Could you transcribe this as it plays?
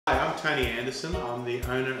Hi, I'm Tony Anderson. I'm the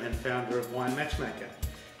owner and founder of Wine Matchmaker,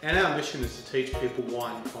 and our mission is to teach people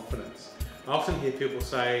wine confidence. I often hear people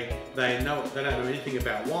say they don't know anything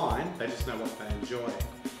about wine, they just know what they enjoy.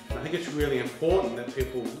 And I think it's really important that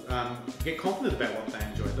people get confident about what they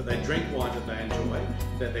enjoy, that they drink wine that they enjoy,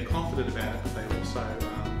 that they're confident about it, but they also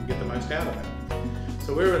get the most out of it.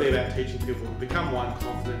 So we're really about teaching people to become wine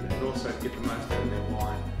confident and also get the most out of their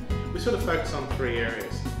wine. We sort of focus on three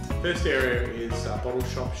areas. First area is bottle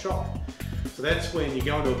shop. So that's when you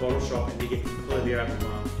go into a bottle shop and you get completely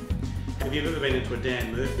overwhelmed. If you've ever been into a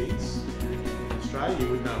Dan Murphy's in Australia, you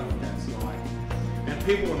would know what that's like. And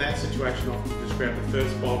people in that situation often just grab the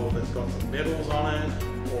first bottle that's got some medals on it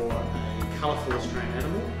or a colourful Australian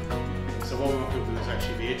animal. So what we want people to do is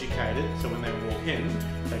actually be educated, so when they walk in,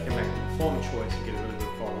 they can make an informed choice and get a really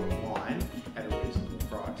good bottle of wine at a reasonable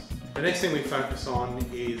price. The next thing we focus on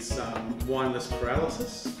is wine list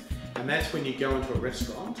paralysis. And that's when you go into a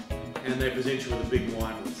restaurant and they present you with a big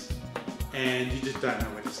wine list and you just don't know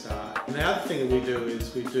where to start. And the other thing that we do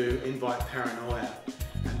is we do invite paranoia.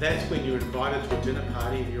 And that's when you're invited to a dinner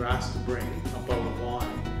party and you're asked to bring a bottle of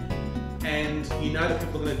wine. And you know that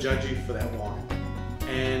people are going to judge you for that wine.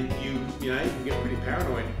 And you can get pretty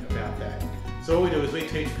paranoid about that. So what we do is we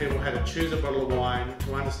teach people how to choose a bottle of wine,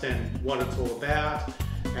 to understand what it's all about,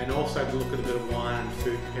 and also to look at a bit of wine and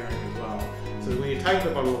food pairing as well. So when you take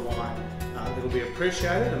the bottle of wine, it'll be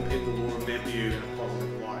appreciated and people will remember you in a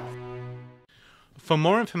positive light. For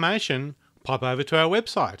more information, pop over to our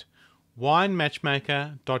website,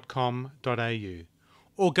 winematchmaker.com.au,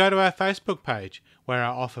 or go to our Facebook page where I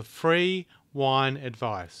offer free wine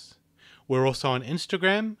advice. We're also on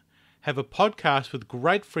Instagram, have a podcast with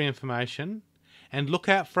great free information, and look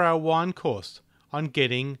out for our wine course on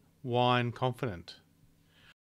getting wine confident.